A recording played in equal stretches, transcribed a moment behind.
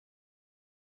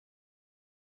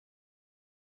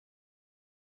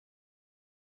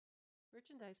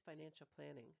Merchandise Financial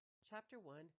Planning, Chapter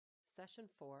 1, Session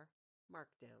 4,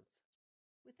 Markdowns.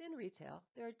 Within retail,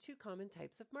 there are two common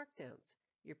types of markdowns: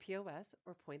 your POS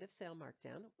or point of sale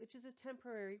markdown, which is a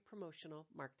temporary promotional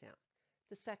markdown.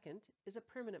 The second is a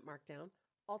permanent markdown,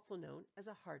 also known as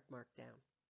a hard markdown.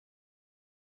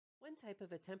 One type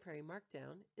of a temporary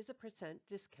markdown is a percent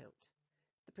discount.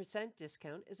 The percent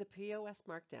discount is a POS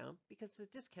markdown because the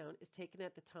discount is taken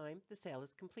at the time the sale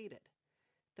is completed.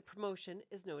 The promotion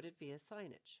is noted via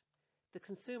signage. The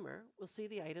consumer will see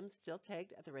the items still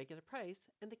tagged at the regular price,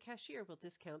 and the cashier will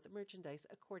discount the merchandise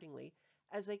accordingly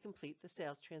as they complete the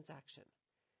sales transaction.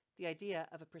 The idea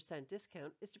of a percent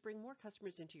discount is to bring more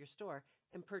customers into your store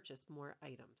and purchase more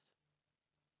items.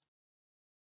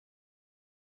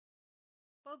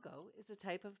 BOGO is a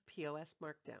type of POS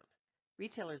markdown.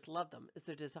 Retailers love them as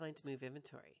they're designed to move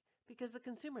inventory because the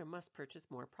consumer must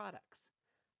purchase more products.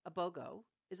 A BOGO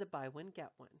is a buy one, get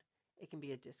one. It can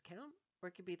be a discount, or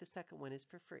it could be the second one is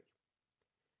for free.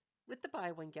 With the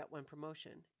buy one, get one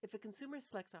promotion, if a consumer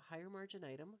selects a higher margin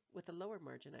item with a lower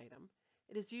margin item,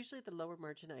 it is usually the lower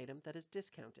margin item that is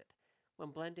discounted.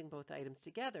 When blending both items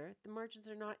together, the margins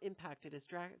are not impacted as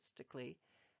drastically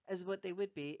as what they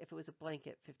would be if it was a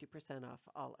blanket 50% off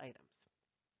all items.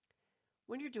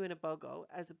 When you're doing a BOGO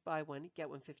as a buy one, get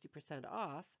one 50%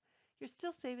 off, you're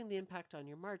still saving the impact on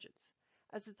your margins,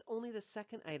 as it's only the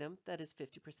second item that is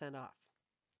 50% off.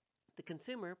 The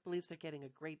consumer believes they're getting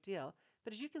a great deal,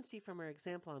 but as you can see from our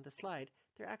example on the slide,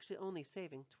 they're actually only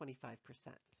saving 25%.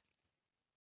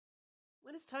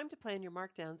 When it's time to plan your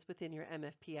markdowns within your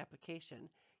MFP application,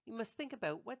 you must think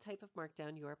about what type of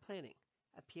markdown you are planning: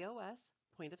 a POS,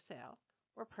 point of sale,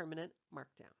 or permanent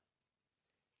markdown.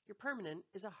 Your permanent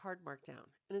is a hard markdown,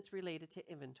 and it's related to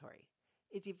inventory.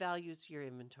 It devalues your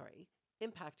inventory,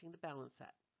 impacting the balance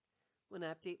set. When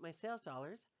I update my sales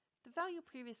dollars, the value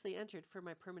previously entered for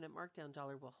my permanent markdown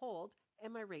dollar will hold,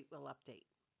 and my rate will update.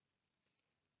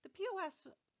 The POS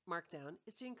markdown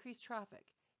is to increase traffic,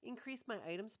 increase my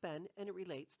item spend, and it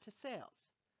relates to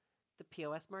sales. The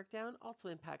POS markdown also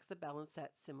impacts the balance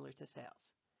set similar to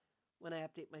sales. When I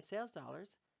update my sales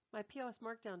dollars, my POS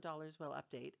markdown dollars will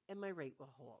update, and my rate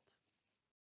will hold.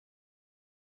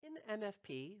 In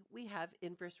MFP, we have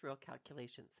inverse rule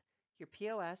calculations. Your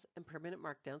POS and permanent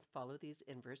markdowns follow these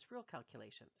inverse rule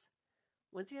calculations.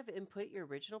 Once you have input your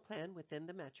original plan within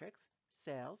the metrics,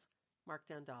 sales,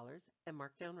 markdown dollars, and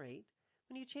markdown rate,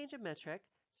 when you change a metric,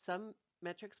 some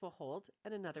metrics will hold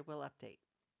and another will update.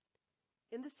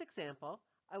 In this example,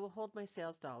 I will hold my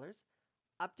sales dollars,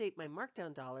 update my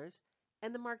markdown dollars,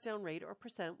 and the markdown rate or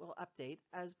percent will update,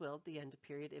 as will the end of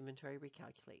period inventory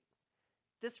recalculate.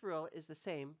 This rule is the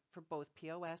same for both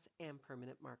POS and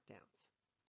permanent markdowns.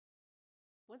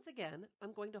 Once again,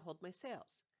 I'm going to hold my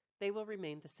sales. They will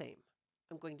remain the same.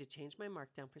 I'm going to change my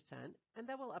markdown percent, and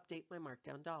that will update my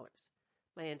markdown dollars.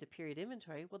 My end of period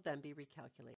inventory will then be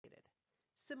recalculated.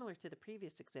 Similar to the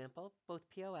previous example, both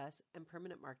POS and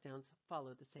permanent markdowns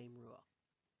follow the same rule.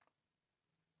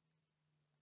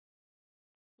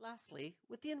 Lastly,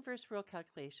 with the inverse rule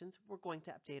calculations, we're going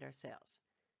to update our sales.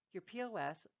 Your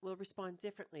POS will respond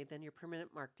differently than your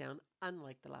permanent markdown,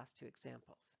 unlike the last two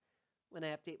examples. When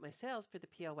I update my sales for the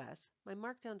POS, my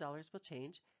markdown dollars will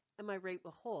change and my rate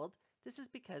will hold. This is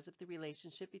because of the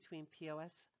relationship between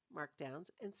POS markdowns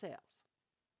and sales.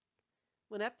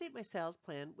 When I update my sales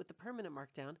plan with the permanent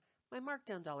markdown, my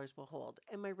markdown dollars will hold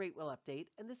and my rate will update,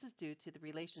 and this is due to the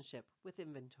relationship with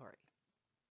inventory.